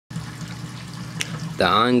the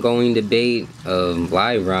ongoing debate of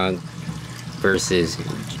live rock versus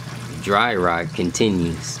dry rock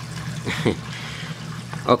continues.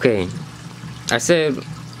 Okay, I said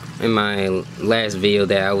in my last video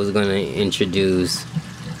that I was gonna introduce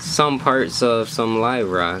some parts of some live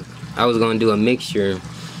rock. I was gonna do a mixture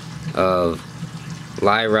of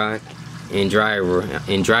live rock and dry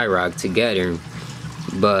rock together,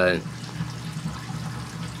 but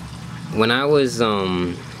when I was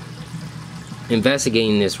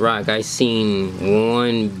investigating this rock, I seen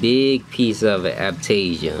one big piece of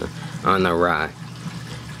aptasia on the rock.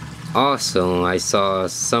 Also, I saw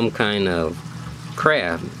some kind of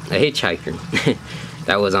crab, a hitchhiker,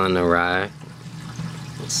 that was on the rock.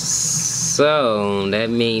 So that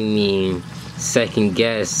made me second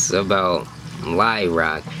guess about live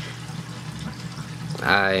rock.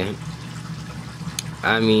 I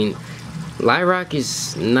mean, live rock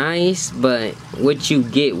is nice, but what you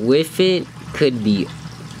get with it could be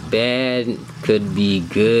bad, could be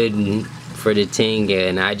good for the tank,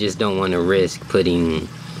 and I just don't want to risk putting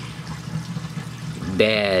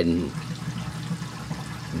bad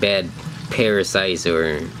parasites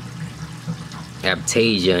or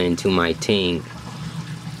aptasia into my tank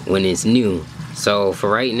when it's new. So for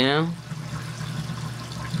right now,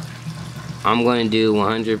 I'm going to do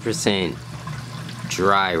 100%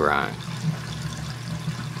 dry rock.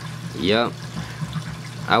 Yup.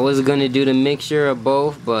 I was going to do the mixture of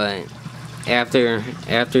both, but after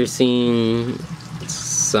seeing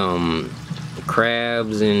some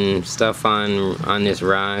crabs and stuff on this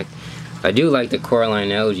rock, I do like the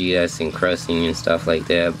coralline algae that's encrusting and stuff like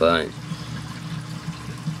that, but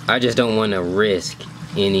I just don't want to risk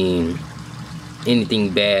anything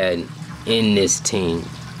bad in this tank,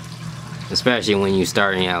 especially when you're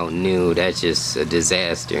starting out new. That's just a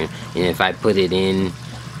disaster. And if I put it in,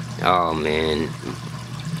 oh man,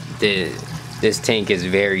 this tank is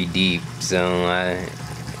very deep. So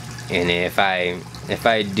and if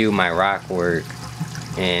I do my rock work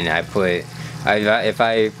and if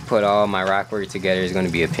I put all my rock work together, it's going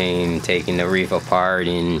to be a pain taking the reef apart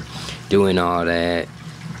and doing all that.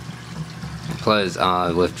 Plus,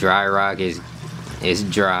 with dry rock, it's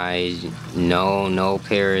dry, no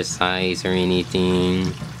parasites or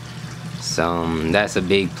anything. So that's a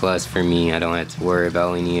big plus for me. I don't have to worry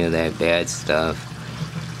about any of that bad stuff.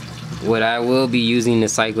 What I will be using to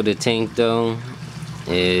cycle the tank though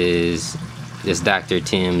is this Dr.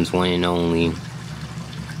 Tim's one and only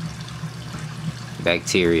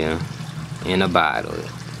bacteria in a bottle.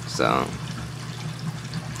 So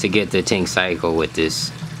to get the tank cycle with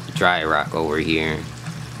this dry rock over here.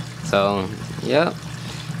 So yep,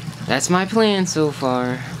 that's my plan so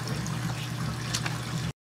far.